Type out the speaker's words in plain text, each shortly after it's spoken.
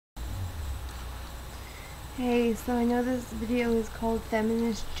Hey, so I know this video is called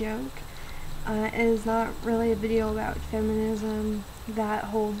Feminist Joke. It is not really a video about feminism. That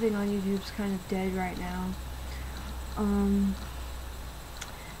whole thing on YouTube's kind of dead right now. Um,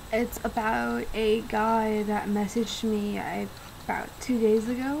 it's about a guy that messaged me about 2 days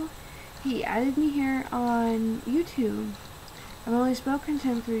ago. He added me here on YouTube. I've only spoken to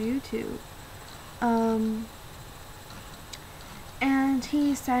him through YouTube. And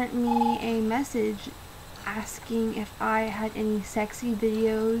he sent me a message asking if I had any sexy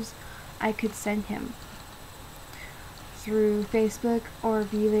videos I could send him through Facebook or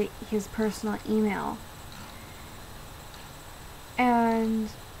via his personal email. And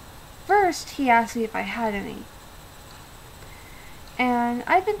first he asked me if I had any. And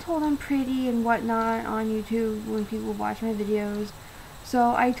I've been told I'm pretty and whatnot on YouTube when people watch my videos.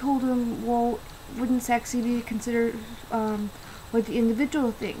 So I told him, well, wouldn't sexy be considered what the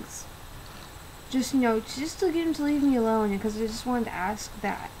individual thinks? Just, just to get him to leave me alone, because I just wanted to ask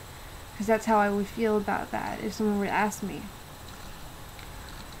that. Because that's how I would feel about that if someone were to ask me.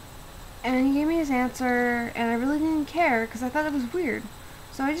 And he gave me his answer, and I really didn't care, because I thought it was weird.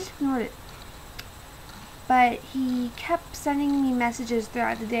 So I just ignored it. But he kept sending me messages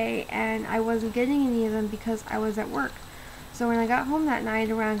throughout the day, and I wasn't getting any of them because I was at work. So when I got home that night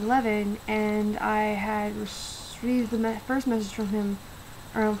around 11, and I had received the first message from him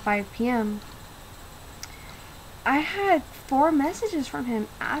around 5 p.m., I had 4 messages from him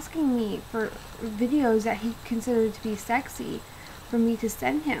asking me for videos that he considered to be sexy for me to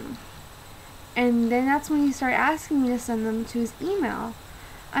send him. And then that's when he started asking me to send them to his email.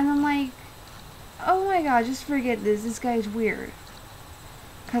 And I'm like, oh my god, just forget this. This guy's weird.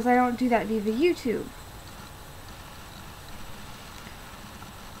 Because I don't do that via YouTube.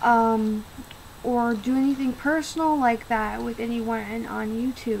 Or do anything personal like that with anyone on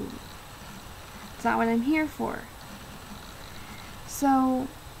YouTube. It's not what I'm here for. So,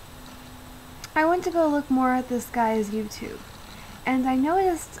 I went to go look more at this guy's YouTube. And I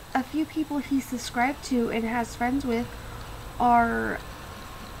noticed a few people he's subscribed to and has friends with are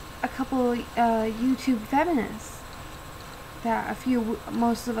a couple YouTube feminists that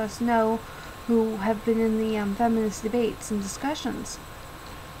most of us know who have been in the feminist debates and discussions.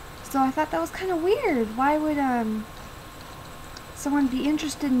 So I thought that was kind of weird. Why would someone be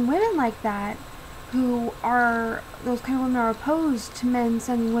interested in women like that, who are, those kind of women are opposed to men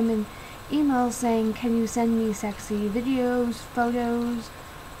sending women emails saying, can you send me sexy videos, photos,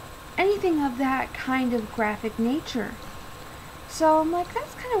 anything of that kind of graphic nature. So I'm like,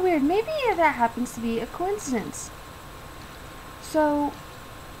 that's kind of weird. Maybe that happens to be a coincidence. So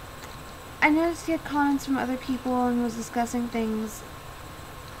I noticed he had comments from other people and was discussing things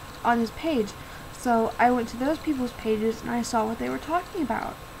on his page. So I went to those people's pages and I saw what they were talking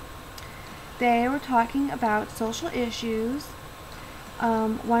about. They were talking about social issues,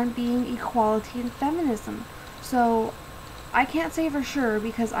 one being equality and feminism. So I can't say for sure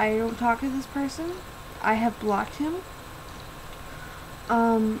because I don't talk to this person. I have blocked him.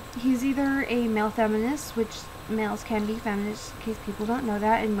 He's either a male feminist, which males can be feminists in case people don't know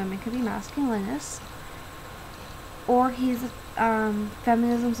that, and women can be masculinists, or he's a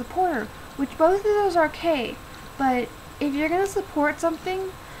feminism supporter, which both of those are okay. But if you're going to support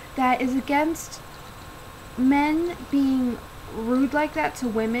something that is against men being rude like that to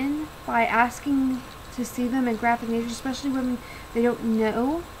women by asking to see them in graphic nature, especially women they don't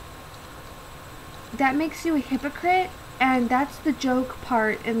know, that makes you a hypocrite. And that's the joke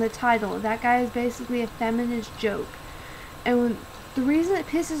part in the title. That guy is basically a feminist joke. And the reason it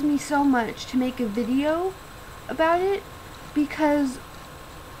pisses me so much to make a video about it, because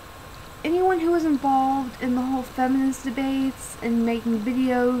anyone who is involved in the whole feminist debates and making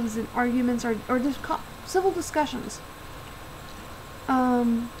videos and arguments or just civil discussions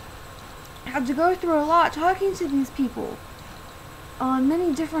had to go through a lot talking to these people on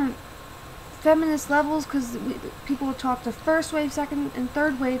many different feminist levels, because people talk to first wave, second and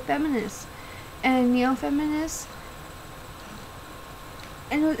third wave feminists and neo-feminists,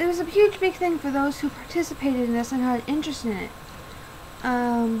 and it was a huge big thing for those who participated in this and had an interest in it.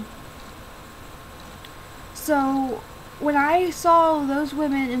 So when I saw those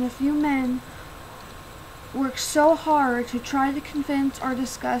women and a few men work so hard to try to convince or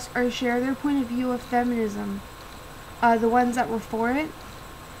discuss or share their point of view of feminism, the ones that were for it,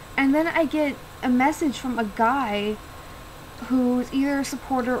 and then I get a message from a guy who is either a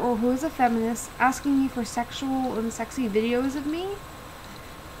supporter or who is a feminist asking me for sexual and sexy videos of me.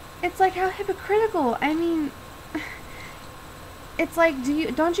 It's like, how hypocritical. I mean, it's like,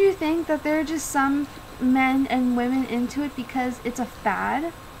 don't you think that there are just some men and women into it because it's a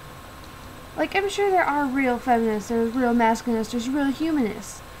fad? Like, I'm sure there are real feminists, there's real masculinists, there's real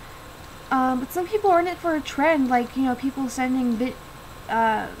humanists. But some people are in it for a trend, like, you know, people sending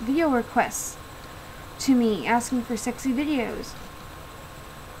video requests to me, asking for sexy videos.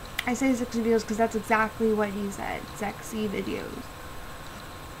 I say sexy videos because that's exactly what he said, sexy videos.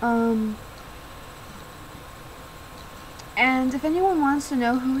 And if anyone wants to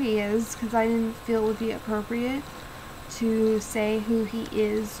know who he is, because I didn't feel it would be appropriate to say who he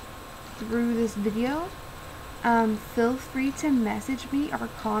is through this video, feel free to message me or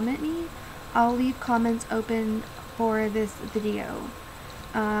comment me. I'll leave comments open for this video.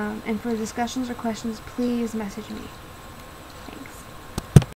 And for discussions or questions, please message me.